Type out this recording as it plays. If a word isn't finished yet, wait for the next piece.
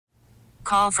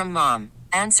call from mom.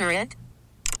 Answer it.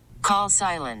 Call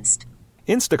silenced.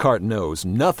 Instacart knows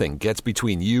nothing gets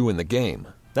between you and the game.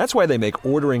 That's why they make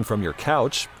ordering from your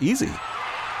couch easy.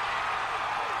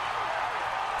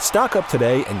 Stock up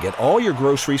today and get all your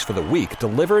groceries for the week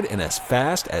delivered in as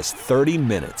fast as 30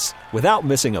 minutes without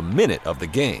missing a minute of the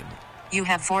game. You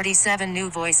have 47 new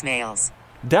voicemails.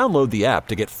 Download the app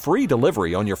to get free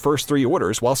delivery on your first 3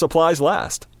 orders while supplies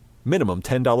last. Minimum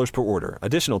 $10 per order.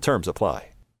 Additional terms apply.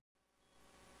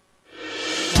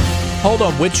 Hold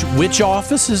on, which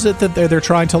office is it that they're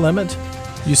trying to limit?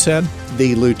 You said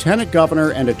the lieutenant governor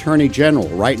and attorney general.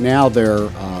 Right now,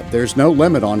 there's no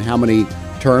limit on how many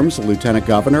terms a lieutenant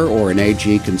governor or an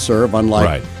AG can serve.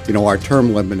 Unlike our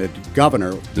term-limited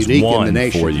governor, there's unique one in the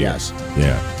nation. 4 years. Yes.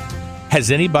 Yeah. Has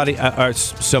anybody?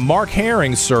 So Mark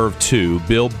Herring served 2.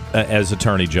 Bill as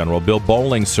attorney general. Bill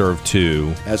Bowling served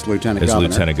 2 as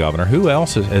lieutenant governor. Who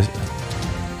else is?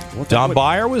 Don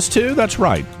Beyer was 2. That's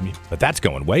right, but that's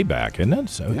going way back, isn't it?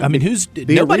 So yeah, I mean,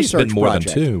 nobody's been more than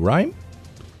 2, right?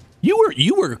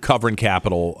 You were covering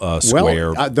Capitol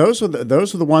Square. Well, those are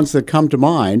the ones that come to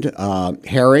mind.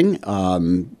 Herring,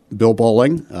 Bill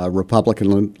Bowling,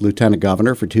 Republican lieutenant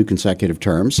governor for 2 consecutive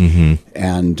terms,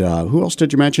 and who else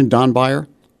did you mention? Don Beyer.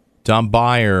 Don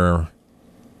Beyer,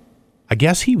 I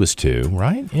guess he was 2,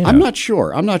 right? Yeah. I'm not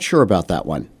sure about that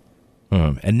one.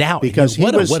 And now, because he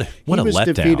was letdown.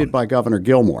 Defeated by Governor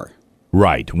Gilmore.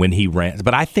 Right, when he ran.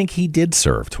 But I think he did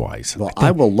serve twice. Well,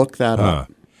 I will look that up.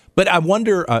 But I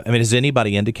wonder, has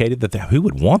anybody indicated that who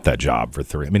would want that job for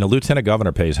 3? I mean, a lieutenant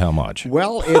governor pays how much?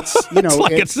 Well, it's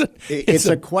it's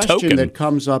a question token that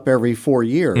comes up every 4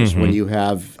 years when you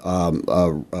have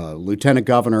a lieutenant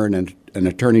governor and an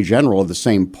attorney general of the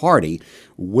same party.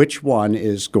 Which one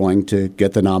is going to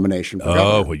get the nomination for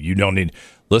governor? Well, you don't need.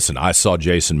 Listen, I saw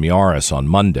Jason Miyares on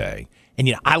Monday,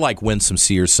 and I like Winsome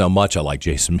Sears so much. I like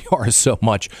Jason Miyares so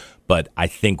much, but I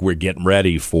think we're getting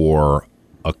ready for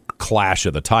a clash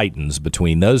of the Titans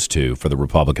between those two for the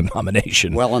Republican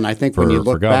nomination. Well, and I think when you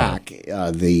look back,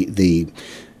 the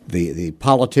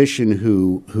politician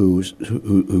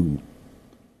who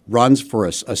runs for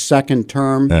a second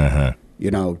term,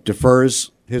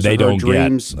 defers his or her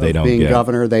dreams of being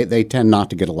governor, they tend not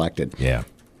to get elected. Yeah.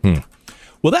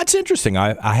 Well, that's interesting.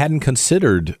 I hadn't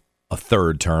considered a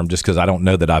third term just because I don't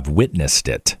know that I've witnessed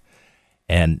it.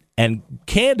 And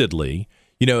candidly,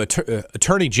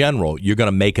 attorney general, you're going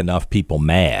to make enough people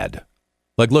mad.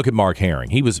 Like, look at Mark Herring.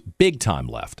 He was big-time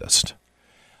leftist.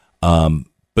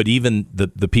 But even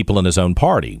the people in his own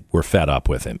party were fed up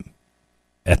with him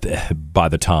by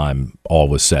the time all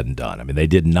was said and done. I mean, they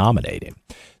didn't nominate him.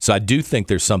 So I do think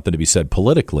there's something to be said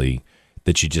politically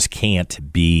that you just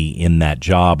can't be in that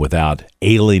job without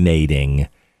alienating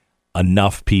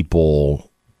enough people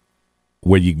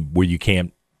where you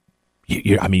can't.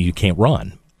 You can't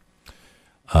run.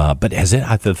 But as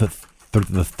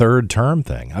the third term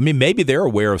thing, I mean, maybe they're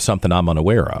aware of something I'm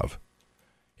unaware of.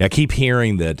 I keep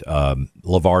hearing that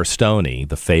LeVar Stoney,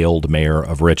 the failed mayor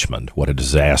of Richmond, what a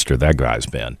disaster that guy's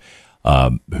been,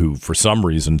 who for some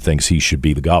reason thinks he should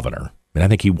be the governor. And I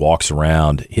think he walks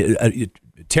around.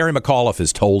 Terry McAuliffe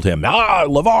has told him,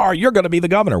 LeVar, you're going to be the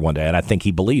governor one day. And I think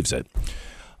he believes it.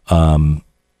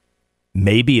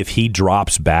 Maybe if he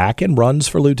drops back and runs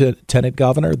for lieutenant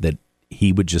governor, that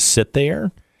he would just sit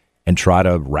there and try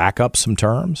to rack up some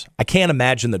terms. I can't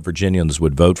imagine that Virginians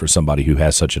would vote for somebody who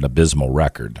has such an abysmal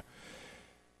record.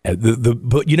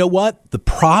 But you know what? The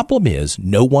problem is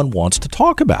no one wants to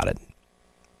talk about it.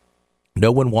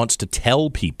 No one wants to tell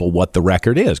people what the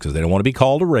record is because they don't want to be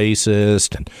called a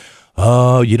racist. And,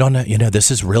 you don't know, this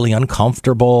is really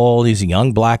uncomfortable. He's a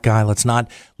young black guy. Let's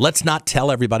not tell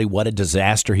everybody what a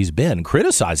disaster he's been.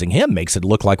 Criticizing him makes it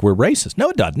look like we're racist. No,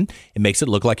 it doesn't. It makes it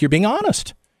look like you're being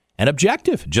honest and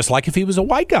objective, just like if he was a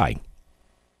white guy.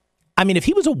 I mean, if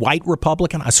he was a white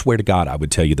Republican, I swear to God, I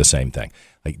would tell you the same thing.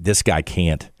 Like, this guy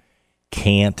can't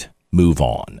move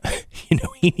on.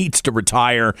 He needs to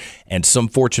retire, and some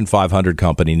Fortune 500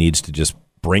 company needs to just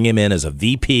bring him in as a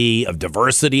VP of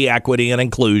diversity, equity, and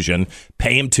inclusion,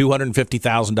 pay him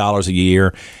 $250,000 a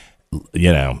year,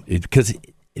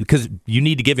 because you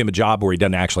need to give him a job where he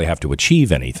doesn't actually have to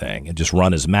achieve anything and just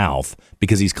run his mouth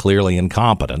because he's clearly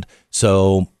incompetent.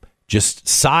 So just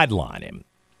sideline him.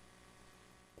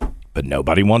 But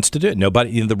nobody wants to do it.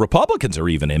 Nobody. The Republicans are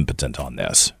even impotent on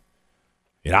this.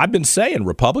 And I've been saying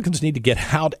Republicans need to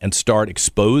get out and start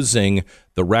exposing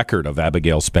the record of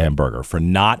Abigail Spanberger for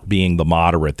not being the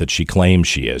moderate that she claims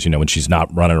she is. When she's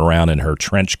not running around in her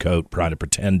trench coat trying to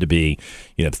pretend to be,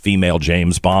 the female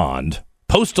James Bond.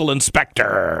 Postal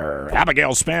Inspector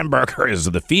Abigail Spanberger is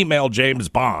the female James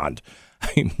Bond.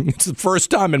 It's the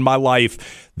first time in my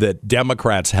life that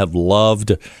Democrats have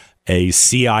loved a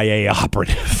CIA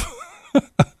operative.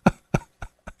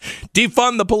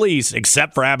 Defund the police,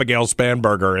 except for Abigail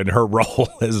Spanberger and her role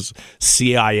as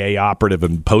CIA operative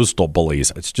and postal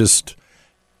police. It's just,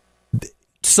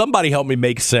 somebody help me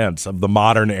make sense of the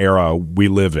modern era we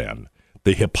live in.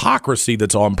 The hypocrisy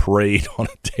that's on parade on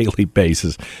a daily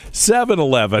basis.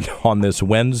 7-11 on this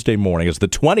Wednesday morning. It's the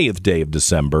 20th day of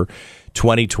December,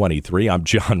 2023. I'm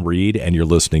John Reed, and you're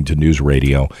listening to News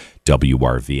Radio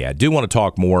WRV. I do want to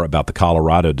talk more about the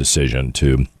Colorado decision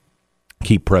to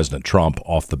keep President Trump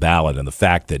off the ballot and the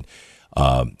fact that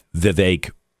Vivek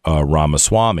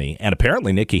Ramaswamy and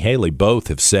apparently Nikki Haley both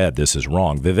have said this is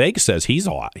wrong. Vivek says he's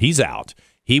out.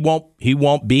 He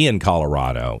won't be in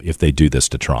Colorado if they do this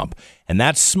to Trump. And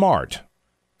that's smart.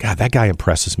 God, that guy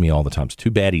impresses me all the time. It's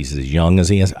too bad he's as young as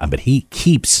he is, but he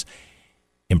keeps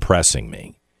impressing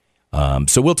me.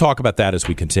 So we'll talk about that as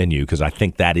we continue, because I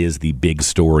think that is the big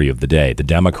story of the day. The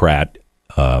Democrat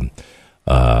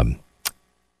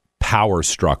power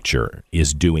structure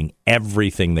is doing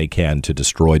everything they can to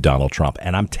destroy Donald Trump.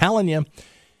 And I'm telling you,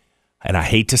 and I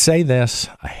hate to say this,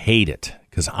 I hate it,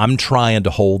 because I'm trying to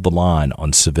hold the line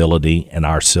on civility and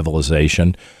our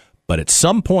civilization. But at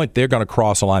some point, they're going to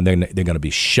cross a line. They're going to be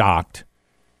shocked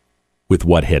with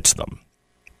what hits them.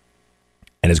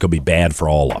 And it's going to be bad for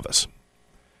all of us.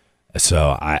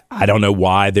 So I don't know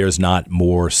why there's not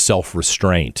more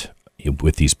self-restraint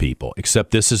with these people, except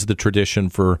this is the tradition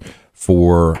for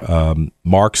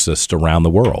Marxists around the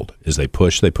world. Is they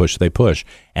push,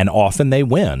 and often they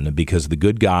win because the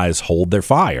good guys hold their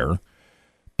fire,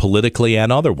 politically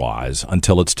and otherwise,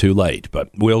 until it's too late. But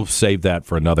we'll save that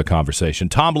for another conversation.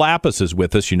 Tom Lappas is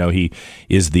with us. You know, he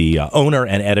is the owner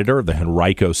and editor of the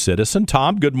Henrico Citizen.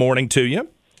 Tom, good morning to you.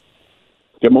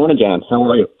 Good morning, John. How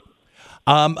are you?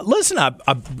 Listen, I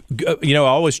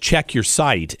always check your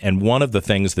site, and one of the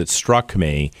things that struck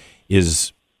me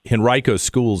is Henrico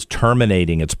Schools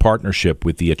terminating its partnership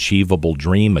with the Achievable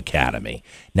Dream Academy.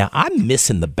 Now, I'm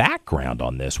missing the background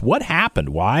on this. What happened?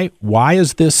 Why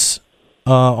is this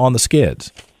on the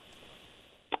skids?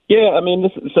 Yeah, I mean,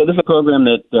 this is a program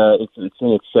that it's in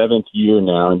its 7th year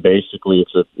now, and basically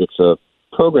it's a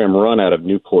program run out of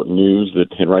Newport News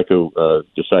that Henrico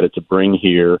decided to bring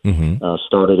here.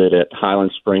 Started it at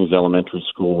Highland Springs Elementary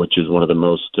School, which is one of the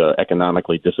most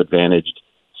economically disadvantaged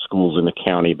schools in the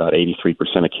county. About 83%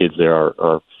 of kids there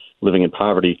are living in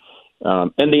poverty.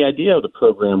 And the idea of the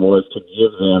program was to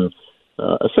give them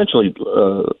essentially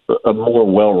a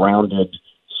more well-rounded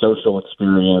social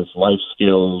experience, life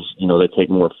skills. You know, they take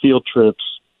more field trips.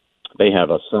 They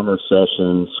have a summer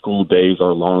session. School days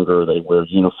are longer. They wear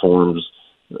uniforms.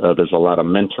 There's a lot of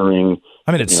mentoring.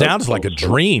 I mean, it sounds like a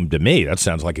dream to me. That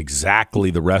sounds like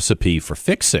exactly the recipe for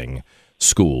fixing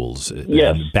schools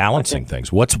and balancing things.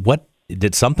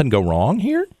 Did something go wrong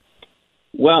here?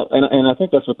 Well, and I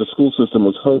think that's what the school system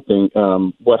was hoping.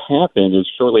 What happened is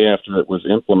shortly after it was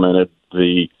implemented,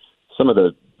 some of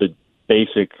the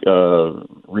basic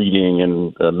reading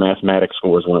and mathematics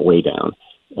scores went way down.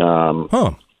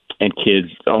 And kids,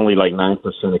 only like 9%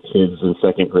 of kids in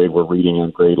second grade were reading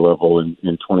on grade level in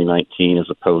 2019, as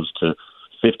opposed to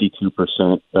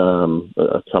 52%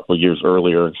 a couple of years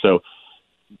earlier. And so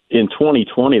in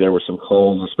 2020, there were some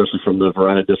calls, especially from the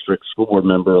Verona District School Board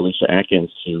member Alicia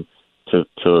Atkins, to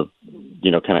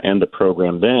kind of end the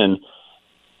program. Then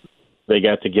they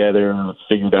got together,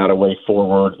 figured out a way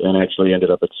forward, and actually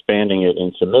ended up expanding it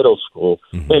into middle school.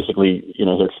 Basically,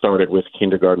 it started with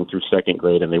kindergarten through second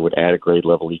grade, and they would add a grade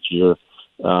level each year.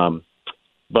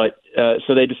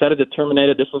 So they decided to terminate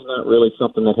it. This was not really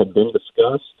something that had been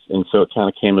discussed, and so it kind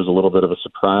of came as a little bit of a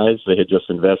surprise. They had just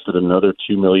invested another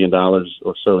 $2 million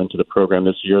or so into the program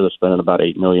this year. They're spending about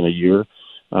 $8 million a year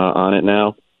on it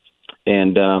now.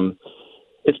 And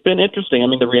it's been interesting. I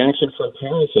mean, the reaction from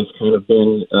parents has kind of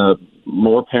been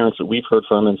more parents that we've heard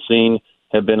from and seen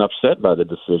have been upset by the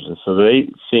decision. So they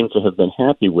seem to have been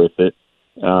happy with it.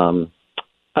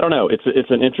 I don't know.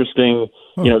 It's an interesting,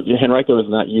 Henrico is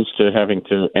not used to having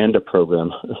to end a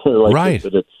program like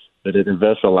this, that it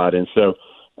invests a lot in. So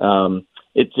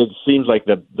it seems like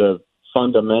the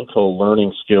fundamental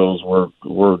learning skills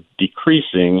were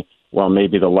decreasing, while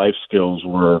maybe the life skills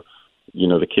were,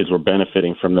 the kids were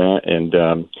benefiting from that, and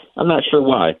I'm not sure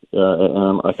why.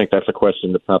 I think that's a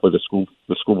question that probably the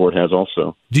school board has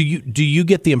also. Do you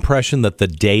get the impression that the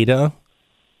data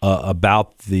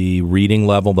about the reading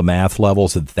level, the math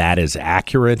levels, that is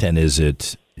accurate, and is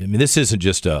it? I mean, this isn't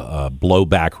just a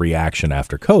blowback reaction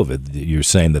after COVID. You're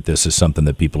saying that this is something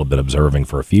that people have been observing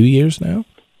for a few years now,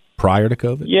 prior to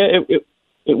COVID. Yeah,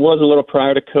 It was a little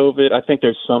prior to COVID. I think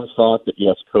there's some thought that,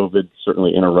 yes, COVID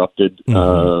certainly interrupted,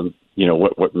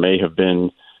 what may have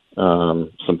been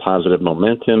some positive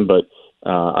momentum, but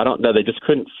I don't know. They just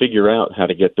couldn't figure out how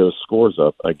to get those scores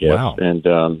up, I guess. Wow. And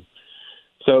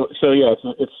so yeah,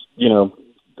 it's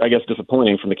I guess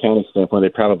disappointing from the county standpoint. They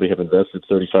probably have invested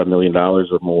 $35 million or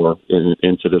more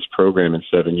into this program in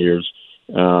 7 years.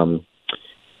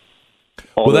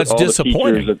 That's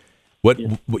disappointing.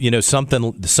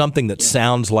 Something that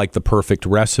sounds like the perfect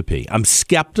recipe. I'm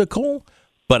skeptical,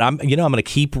 but I'm going to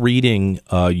keep reading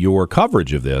your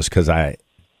coverage of this because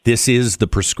this is the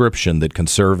prescription that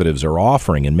conservatives are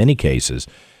offering in many cases.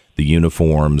 The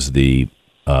uniforms, the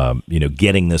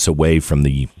getting this away from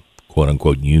the quote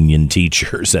unquote union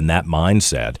teachers and that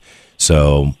mindset.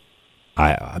 So,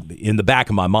 in the back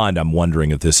of my mind, I'm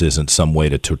wondering if this isn't some way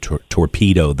to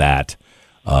torpedo that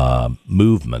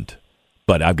movement.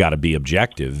 But I've got to be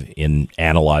objective in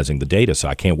analyzing the data, so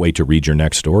I can't wait to read your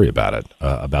next story about it,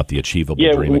 about the Achievable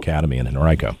Dream Academy in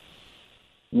Henrico.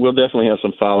 We'll definitely have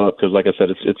some follow-up because, like I said,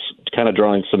 it's kind of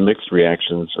drawing some mixed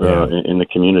reactions in the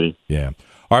community. Yeah.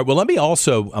 All right, well, let me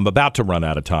also – I'm about to run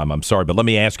out of time. I'm sorry, but let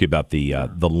me ask you about the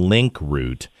Link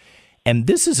route. And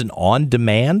this is an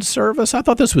on-demand service? I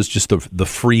thought this was just the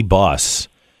free bus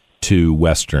to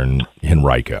Western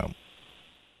Henrico.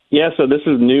 Yeah, so this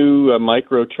is new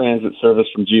micro transit service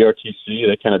from GRTC.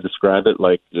 They kind of describe it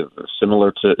like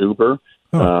similar to Uber.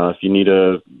 If you need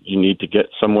to get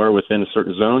somewhere within a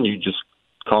certain zone, you just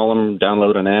call them,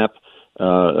 download an app.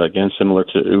 Again, similar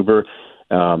to Uber.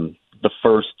 The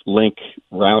first Link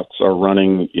routes are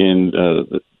running in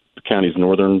the county's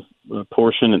northern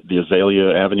portion, the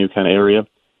Azalea Avenue kind of area,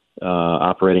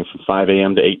 operating from 5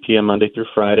 a.m. to 8 p.m. Monday through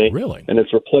Friday. Really? And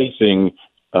it's replacing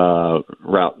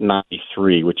Route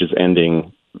 93, which is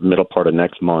ending middle part of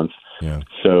next month. Yeah.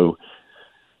 So,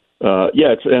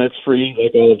 it's free,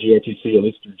 like all of GRTC, at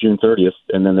least through June 30th.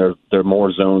 And then there are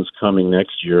more zones coming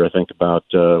next year. I think about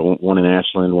one in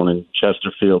Ashland, one in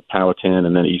Chesterfield, Powhatan,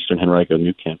 and then Eastern Henrico,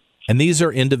 New Kent. And these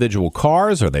are individual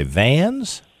cars? Are they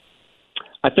vans?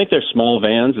 I think they're small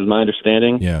vans, is my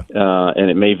understanding. Yeah. And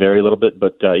it may vary a little bit,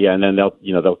 but and then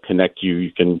they'll connect you.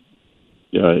 You can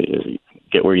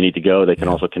get where you need to go. They can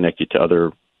also connect you to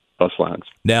other bus lines.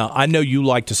 Now, I know you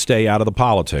like to stay out of the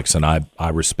politics, and I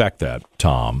respect that,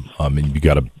 Tom. I mean, you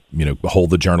got to hold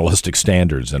the journalistic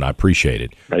standards, and I appreciate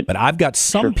it. Right. But I've got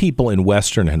some people in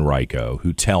Western Henrico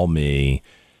who tell me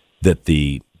that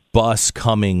the bus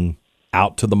coming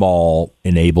out to the mall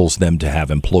enables them to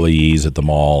have employees at the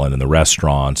mall and in the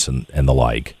restaurants and the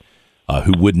like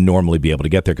who wouldn't normally be able to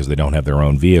get there because they don't have their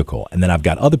own vehicle. And then I've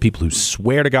got other people who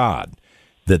swear to God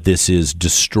that this is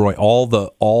destroy all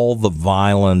the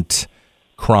violent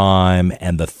crime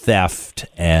and the theft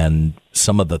and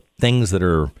some of the things that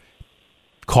are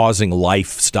causing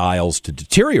lifestyles to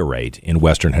deteriorate in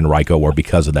Western Henrico or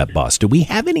because of that bus. Do we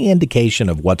have any indication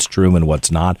of what's true and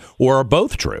what's not, or are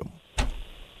both true?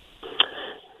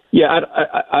 Yeah,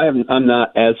 I'm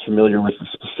not as familiar with the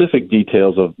specific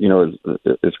details of,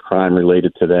 is crime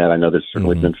related to that. I know there's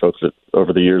certainly been folks that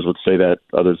over the years would say that,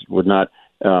 others would not.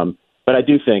 But I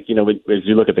do think, as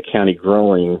you look at the county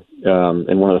growing,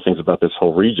 and one of the things about this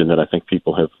whole region that I think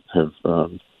people have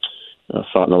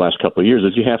thought in the last couple of years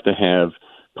is you have to have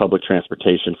public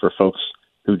transportation for folks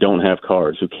who don't have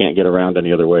cars, who can't get around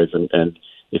any other ways. And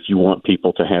if you want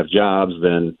people to have jobs,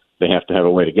 then they have to have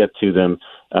a way to get to them.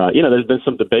 There's been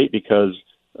some debate because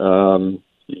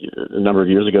a number of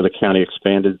years ago, the county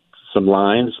expanded some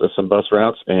lines, some bus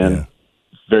routes, and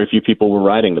very few people were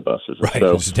riding the buses. Right,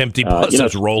 so, just empty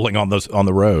buses rolling on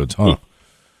the roads. Huh?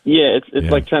 Yeah,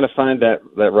 it's like trying to find that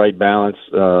right balance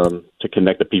to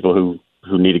connect the people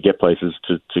who need to get places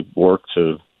to work,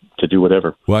 to do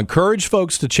whatever. Well, I encourage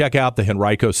folks to check out the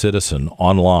Henrico Citizen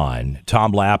online.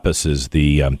 Tom Lappas is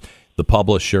the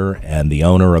publisher and the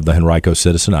owner of the Henrico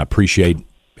Citizen. I appreciate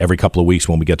every couple of weeks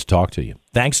when we get to talk to you.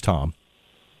 Thanks, Tom.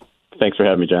 Thanks for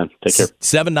having me, John. Take care.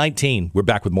 7:19. We're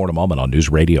back with more in a moment on News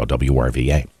Radio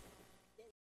WRVA.